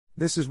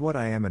This is what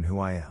I am and who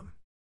I am.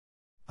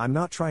 I'm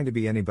not trying to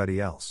be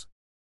anybody else.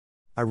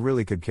 I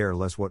really could care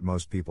less what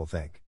most people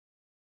think.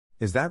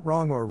 Is that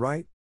wrong or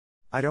right?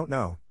 I don't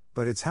know,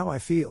 but it's how I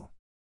feel.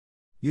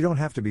 You don't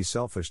have to be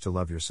selfish to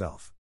love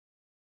yourself.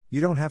 You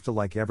don't have to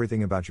like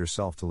everything about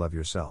yourself to love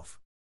yourself.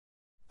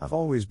 I've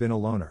always been a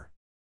loner.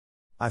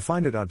 I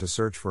find it odd to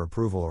search for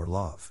approval or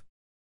love.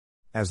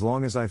 As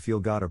long as I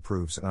feel God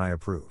approves and I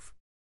approve,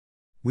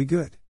 we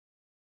good.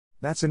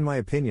 That's in my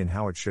opinion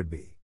how it should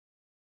be.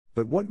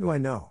 But what do I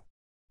know?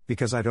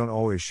 Because I don't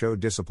always show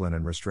discipline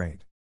and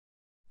restraint.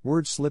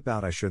 Words slip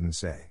out I shouldn't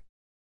say.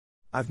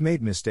 I've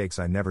made mistakes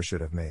I never should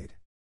have made.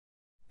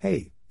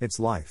 Hey, it's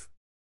life.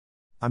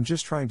 I'm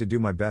just trying to do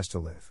my best to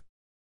live.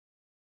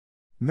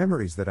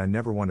 Memories that I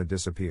never want to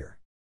disappear.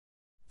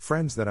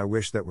 Friends that I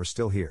wish that were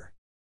still here.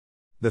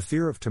 The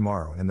fear of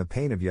tomorrow and the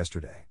pain of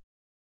yesterday.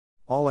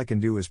 All I can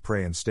do is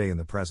pray and stay in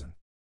the present.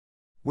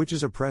 Which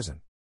is a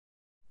present.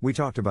 We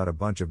talked about a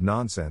bunch of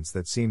nonsense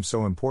that seems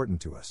so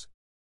important to us.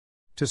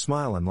 To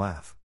smile and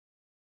laugh.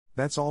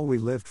 That's all we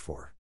lived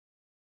for.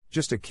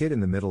 Just a kid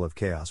in the middle of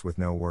chaos with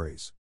no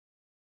worries.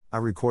 I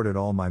recorded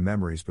all my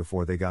memories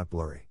before they got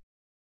blurry.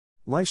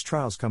 Life's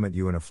trials come at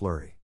you in a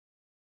flurry.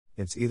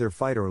 It's either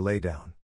fight or lay down.